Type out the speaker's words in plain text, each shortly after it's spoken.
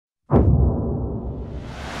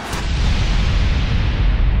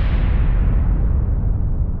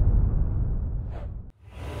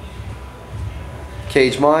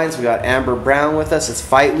Cage Minds, we got Amber Brown with us. It's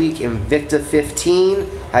fight week, Invicta 15.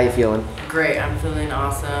 How you feeling? Great, I'm feeling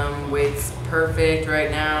awesome. Weight's perfect right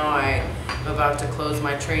now. I'm about to close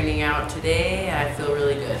my training out today. I feel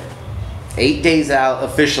really good. 8 days out,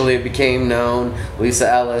 officially it became known. Lisa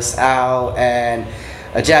Ellis out, and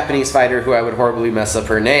a Japanese fighter who I would horribly mess up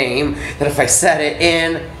her name, that if I said it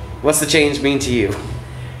in, what's the change mean to you?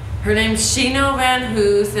 Her name's Shino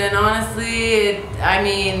Vanhoose, and honestly, I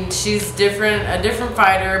mean, she's a different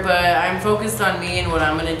fighter, but I'm focused on me and what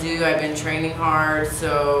I'm going to do. I've been training hard,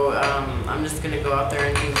 so I'm just going to go out there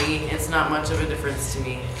and do me. It's not much of a difference to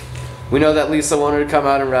me. We know that Lisa wanted to come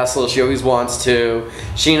out and wrestle. She always wants to.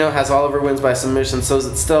 Shino has all of her wins by submission, so is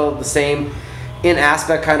it still the same in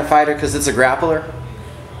aspect kind of fighter because it's a grappler?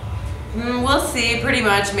 We'll see, pretty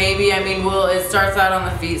much, maybe. I mean, it starts out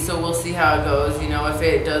on the feet, so we'll see how it goes. You know, if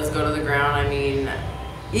it does go to the ground, I mean,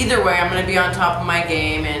 either way, I'm going to be on top of my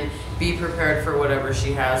game and be prepared for whatever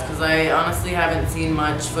she has, because I honestly haven't seen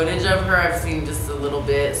much footage of her. I've seen just a little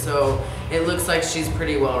bit, so it looks like she's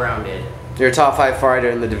pretty well-rounded. You're a top 5 fighter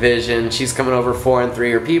in the division. She's coming over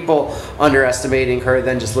 4-3. Are people underestimating her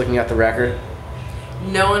than just looking at the record?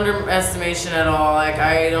 No underestimation at all. Like,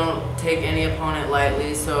 I don't take any opponent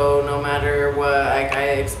lightly, so no matter what, like,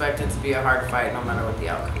 I expect it to be a hard fight no matter what the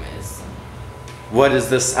outcome is. What does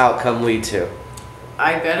this outcome lead to?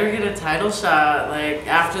 I better get a title shot. Like,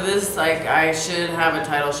 after this, like, I should have a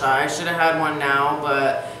title shot. I should have had one now,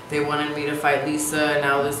 but they wanted me to fight Lisa.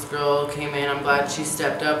 Now this girl came in. I'm glad she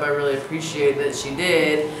stepped up. I really appreciate that she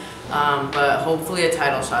did. But hopefully a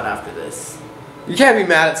title shot after this. You can't be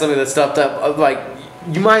mad at somebody that stepped up. Like,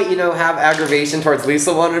 you might, you know, have aggravation towards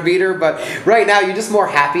Lisa wanting to beat her, but right now you're just more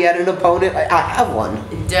happy at an opponent. I have one.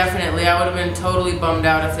 Definitely. I would have been totally bummed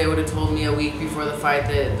out if they would have told me a week before the fight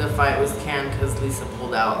that the fight was canned because Lisa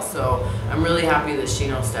pulled out. So I'm really happy that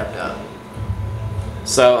Shino stepped up.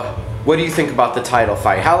 So, what do you think about the title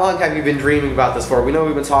fight? How long have you been dreaming about this for? We know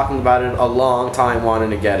we've been talking about it a long time, wanting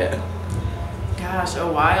to get it. Gosh,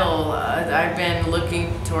 a while. I've been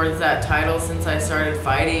looking towards that title since I started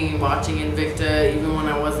fighting and watching Invicta, even when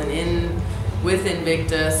I wasn't with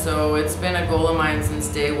Invicta. So it's been a goal of mine since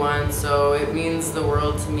day one. So it means the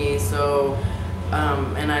world to me. So,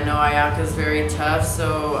 and I know Ayaka's very tough.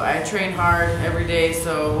 So I train hard every day.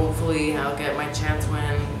 So hopefully I'll get my chance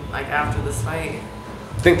after this fight.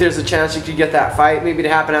 Think there's a chance you could get that fight maybe to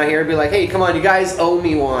happen out here and be like, hey, come on, you guys owe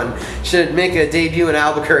me one. Should make a debut in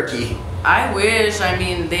Albuquerque. I wish. I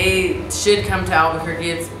mean, they should come to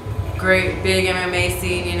Albuquerque. It's great, big MMA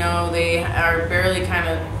scene, you know. They are barely kind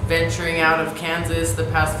of venturing out of Kansas the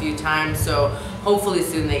past few times, so hopefully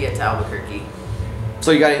soon they get to Albuquerque.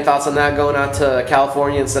 So you got any thoughts on that, going out to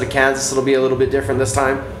California instead of Kansas? It'll be a little bit different this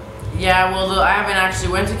time? Yeah, well, I haven't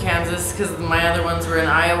actually went to Kansas because my other ones were in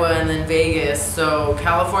Iowa and then Vegas, so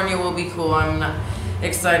California will be cool. I'm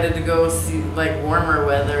excited to go see like warmer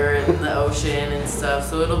weather and the ocean and stuff,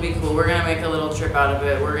 so it'll be cool. We're gonna make a little trip out of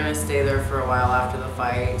it. We're gonna stay there for a while after the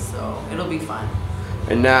fight, so it'll be fun.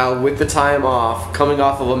 And now with the time off, coming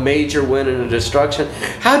off of a major win and a destruction,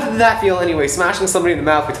 how did that feel anyway? Smashing somebody in the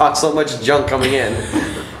mouth, we talked so much junk coming in.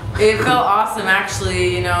 It felt awesome,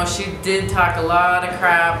 actually. You know, she did talk a lot of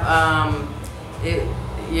crap.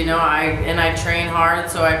 You know, I train hard,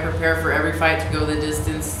 so I prepare for every fight to go the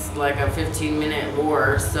distance, like a 15-minute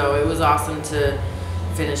war. So it was awesome to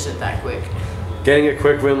finish it that quick. Getting a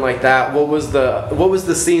quick win like that, what was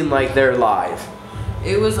the scene like there live?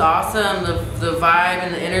 It was awesome. The vibe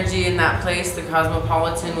and the energy in that place, the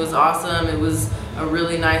Cosmopolitan, was awesome. It was a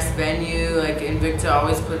really nice venue. Like, Invicta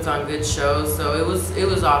always puts on good shows, so it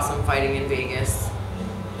was awesome fighting in Vegas.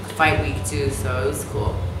 Fight week too, so it was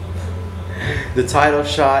cool. The title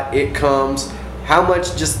shot, it comes. How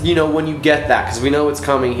much, just, you know, when you get that, because we know it's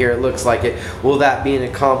coming here, it looks like it, will that be an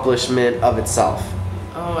accomplishment of itself?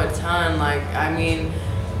 Oh, a ton. Like, I mean,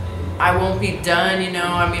 I won't be done, you know.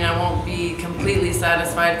 I mean, I won't be completely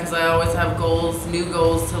satisfied because I always have goals, new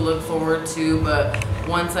goals to look forward to, but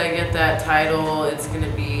once I get that title, it's going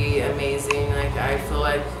to be amazing. Like, I feel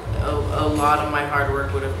like a lot of my hard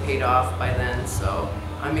work would have paid off by then, so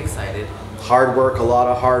I'm excited. Hard work, a lot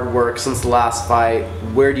of hard work since the last fight.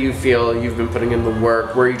 Where do you feel you've been putting in the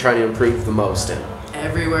work? Where are you trying to improve the most in?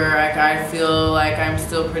 Everywhere. Like, I feel like I'm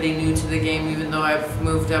still pretty new to the game, even though I've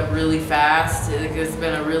moved up really fast. It's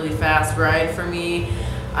been a really fast ride for me.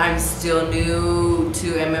 I'm still new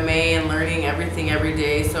to MMA and learning everything every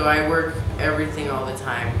day, so I work everything all the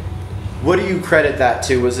time. What do you credit that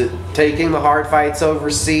to? Was it taking the hard fights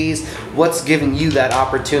overseas? What's given you that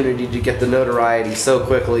opportunity to get the notoriety so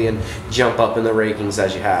quickly and jump up in the rankings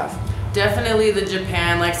as you have? Definitely the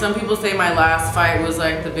Japan. Like some people say my last fight was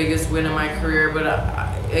like the biggest win of my career, but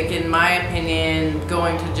like in my opinion,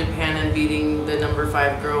 going to Japan and beating the number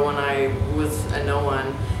 5 girl when I was a no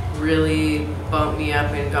one really bumped me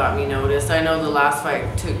up and got me noticed. I know the last fight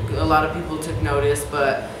a lot of people took notice,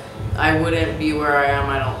 but I wouldn't be where I am,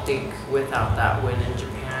 I don't think, without that win in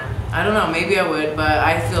Japan. I don't know, maybe I would, but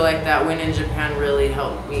I feel like that win in Japan really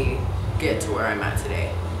helped me get to where I'm at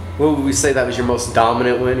today. What would we say that was your most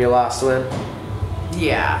dominant win, your last win?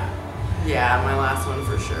 Yeah, my last one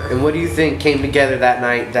for sure. And what do you think came together that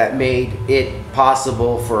night that made it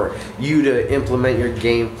possible for you to implement your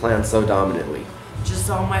game plan so dominantly? Just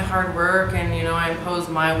all my hard work, and you know, I imposed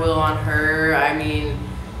my will on her. I mean,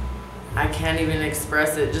 I can't even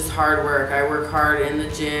express it. Just hard work. I work hard in the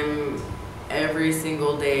gym every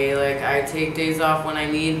single day. Like I take days off when I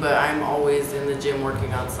need, but I'm always in the gym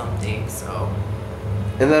working on something. So.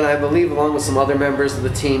 And then I believe along with some other members of the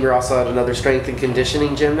team, you're also at another strength and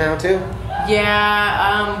conditioning gym now too?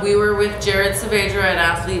 Yeah, we were with Jared Saavedra at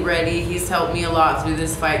Athlete Ready. He's helped me a lot through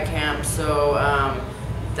this fight camp, so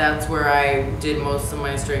that's where I did most of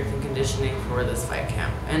my strength and conditioning for this fight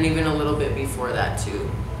camp, and even a little bit before that too.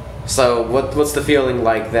 So what's the feeling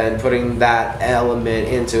like then, putting that element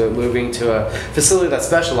into it, moving to a facility that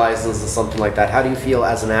specializes in something like that? How do you feel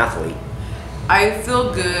as an athlete? I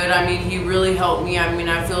feel good. I mean, he really helped me. I mean,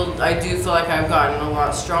 I do feel like I've gotten a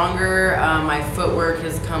lot stronger. My footwork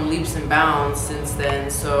has come leaps and bounds since then.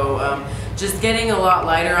 So just getting a lot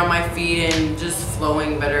lighter on my feet and just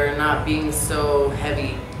flowing better and not being so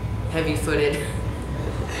heavy-footed.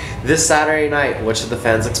 This Saturday night, what should the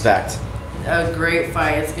fans expect? A great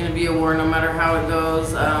fight. It's going to be a war no matter how it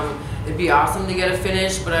goes. It'd be awesome to get a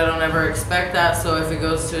finish, but I don't ever expect that. So if it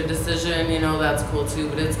goes to a decision, you know, that's cool too.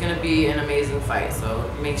 But it's going to be an amazing fight.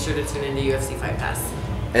 So make sure to tune into UFC Fight Pass.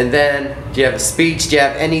 And then, do you have a speech? Do you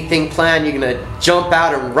have anything planned? You're going to jump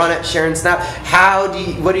out and run at Sharon Snap? Do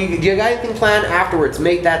you got anything planned afterwards?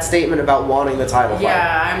 Make that statement about wanting the title fight.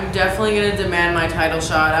 Yeah, I'm definitely going to demand my title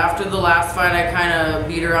shot. After the last fight, I kind of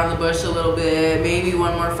beat around the bush a little bit. Maybe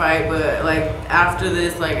one more fight, but like after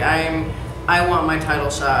this, like I want my title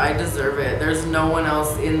shot. I deserve it. There's no one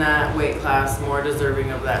else in that weight class more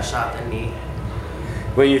deserving of that shot than me.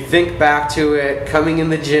 When you think back to it, coming in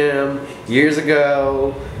the gym years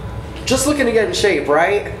ago, just looking to get in shape,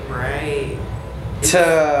 right? Right.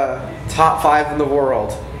 To top 5 in the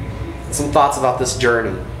world. Some thoughts about this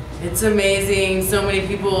journey. It's amazing. So many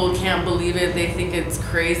people can't believe it. They think it's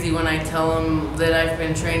crazy when I tell them that I've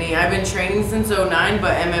been training. I've been training since '09,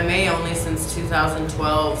 but MMA only since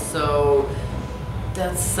 2012. So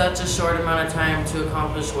that's such a short amount of time to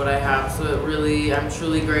accomplish what I have. So I'm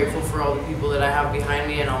truly grateful for all the people that I have behind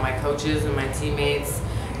me and all my coaches and my teammates,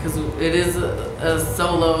 because it is a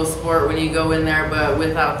solo sport when you go in there, but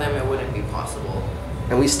without them it wouldn't be possible.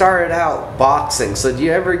 And we started out boxing, so do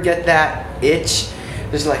you ever get that itch?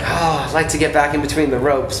 Just like, oh, I'd like to get back in between the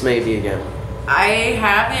ropes maybe again. I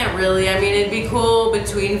haven't really. I mean, it'd be cool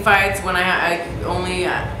between fights. When I only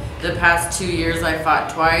the past 2 years I fought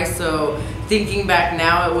twice, so thinking back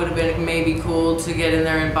now, it would have been maybe cool to get in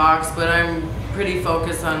there and box, but I'm pretty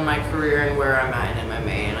focused on my career and where I'm at in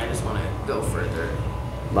MMA, and I just want to go further.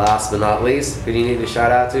 Last but not least, who do you need to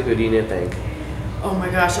shout out to? Who do you need to thank? Oh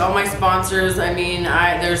my gosh, all my sponsors. I mean,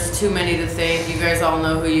 there's too many to thank. You guys all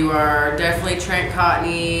know who you are. Definitely Trent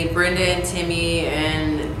Cotney, Brenda and Timmy,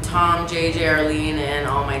 and Tom, JJ, Arlene, and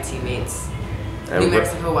all my teammates. New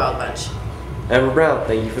Mexico Wildbunch. Amber Brown,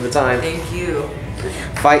 thank you for the time. Thank you.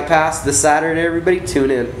 Fight Pass this Saturday, everybody.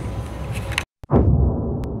 Tune in.